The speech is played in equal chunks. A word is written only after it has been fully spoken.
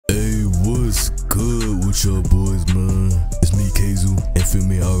What's good with y'all boys, man? It's me, Kayzu, and feel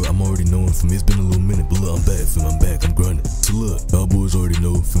me, I'm already knowing. For me, it's been a little minute, but look, I'm back, feel me, I'm back, I'm grinding. So look, y'all boys already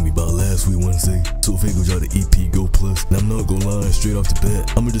know, feel me, about last week, Wednesday, SoFaygo's y'all the EP Go Plus. And I'm not gonna lie, straight off the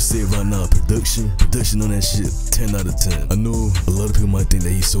bat, I'ma just say it right now, production on that shit, 10 out of 10. I know a lot of people might think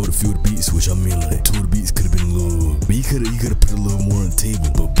that he sold a few of the beats, which I mean, like, 2 of the beats could've been a little, but he could've put a little more on the table.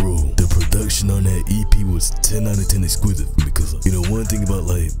 But bro, the production on that EP was 10 out of 10 exquisite, because you know, one thing about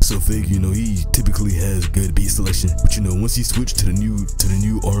like SoFaygo, you know, he typically has good beat selection, but you know, once he switched to the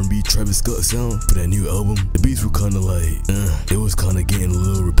new R&B Travis Scott sound for that new album, the beats were kind of like, it was kind of getting a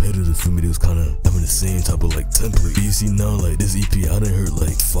little repetitive for me. It was kind of having the same type of like template. But you see now, like this EP, I done heard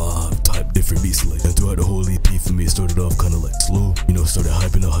like 5 type different beats, like, and throughout the whole EP for me, it started off kind of like slow, you know, started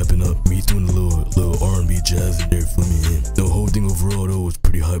hyping up, me doing a little R&B jazz in there for me, and the whole thing overall though was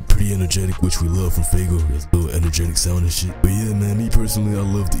pretty hype, pretty energetic, which we love from Faygo, this little energetic sound and shit. But yeah, man, me personally, I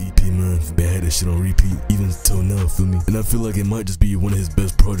love the EP, man. I had that shit on repeat even till now, feel me? And I feel like it might just be one of his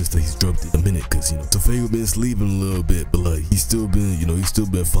best projects that he's dropped in a minute, cause you know, SoFaygo been sleeping a little bit, but like he's still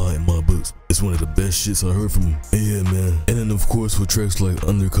been fire in my books. It's one of the best shits I heard from him. And yeah, man. And then of course with tracks like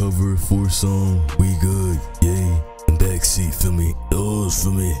Undercover, 4 Song, We Good, Yay, and Backseat, feel me? Those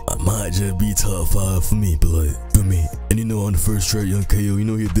for me, I might just be top 5 for me, but like, feel me? And you know, on the first track, Young KO, you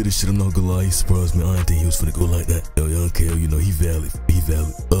know he did this shit, I'm not gonna lie, he surprised me. I didn't think he was finna go like that. Yo, Young KO, you know, he valid.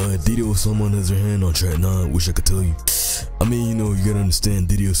 Didio Someone Has Her Hand on track 9, wish I could tell you. I mean, you know, you gotta understand,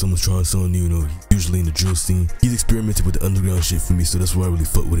 Didio Someone's trying something new, you know, usually in the drill scene. He's experimented with the underground shit for me, so that's why I really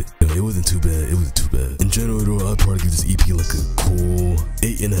fuck with it. You know, it wasn't too bad, In general though, I'd probably give this EP like a cool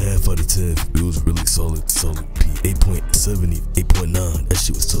 8.5 out of 10. It was really solid EP. 8.7, 8.9, that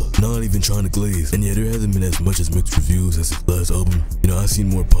shit was tough. Not even trying to glaze. And yeah, there hasn't been as much as mixed reviews as his last album. You know, I've seen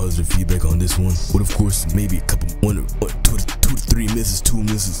more positive feedback on this one, but of course, maybe a couple, 2 to 3 misses, 2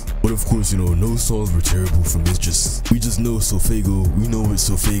 misses. But of course, you know, no songs were terrible from it. We just know SoFaygo, we know what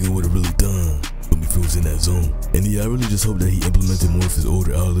SoFaygo would have really done when he was in that zone. And yeah, I really just hope that he implemented more of his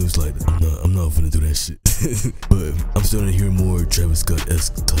older albums. Like, I'm not finna do that shit. But I'm starting to hear more Travis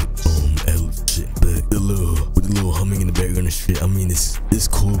Scott-esque type ad-lib shit back. With the little humming in the background and shit. I mean, it's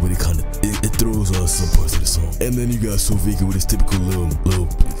cool, but it throws off some parts of the song. And then you got SoFaygo with his typical little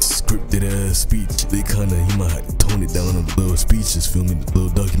scripted ass speech. He might have to tone it down on the little speeches, filming the little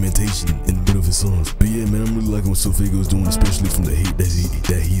documentation in the middle of his songs. But yeah, man, I'm really liking what SoFaygo's doing, especially from the hate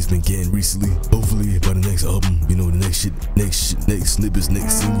that he's been getting recently. Hopefully by the next album, you know, the next snippets,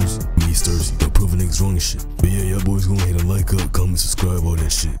 next singles, he starts, you know, proving niggas wrong and shit. But yeah, y'all boys gonna hit a like up, comment, subscribe, all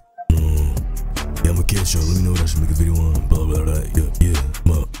that shit. Yeah, I'ma catch y'all. Let me know what I should make a video on. Blah blah blah. Yeah,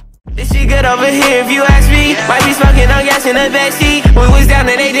 I'm out. This shit good over here if you ask me. Might be smoking on gas in the backseat. We was down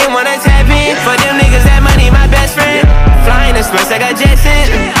and they didn't wanna tap in. For them niggas, that money my best friend. Flying express, I got Jetson.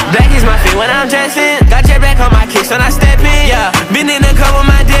 Black is my fit when I'm dressing. Got jet back on my kicks when I